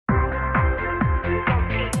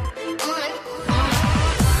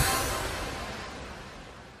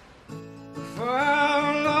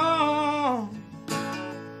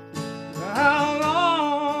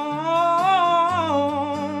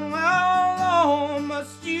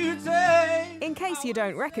case you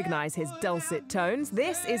don't recognise his dulcet tones,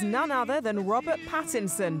 this is none other than Robert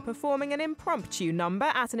Pattinson performing an impromptu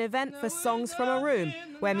number at an event for Songs from a Room,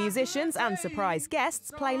 where musicians and surprise guests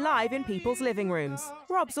play live in people's living rooms.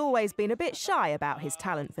 Rob's always been a bit shy about his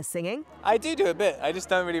talent for singing. I do a bit, I just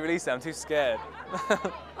don't really release it, I'm too scared.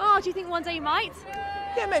 Oh, do you think one day you might?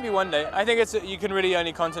 Yeah, maybe one day. I think you can really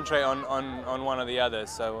only concentrate on one or the other,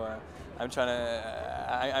 so I'm trying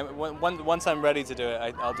to, once I'm ready to do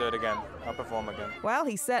it, I'll do it again. I'll perform again. Well,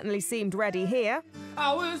 he certainly seemed ready here.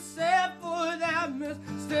 I was sad for that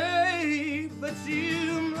mistake, but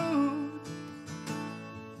you moved.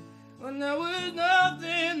 When there was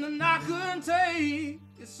nothing that I couldn't take,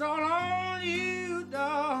 it's all on you,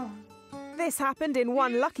 dog. This happened in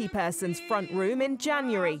one lucky person's front room in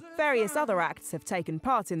January. Various other acts have taken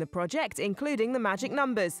part in the project, including the Magic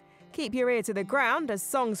Numbers. Keep your ear to the ground, as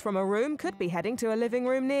Songs from a Room could be heading to a living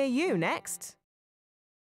room near you next.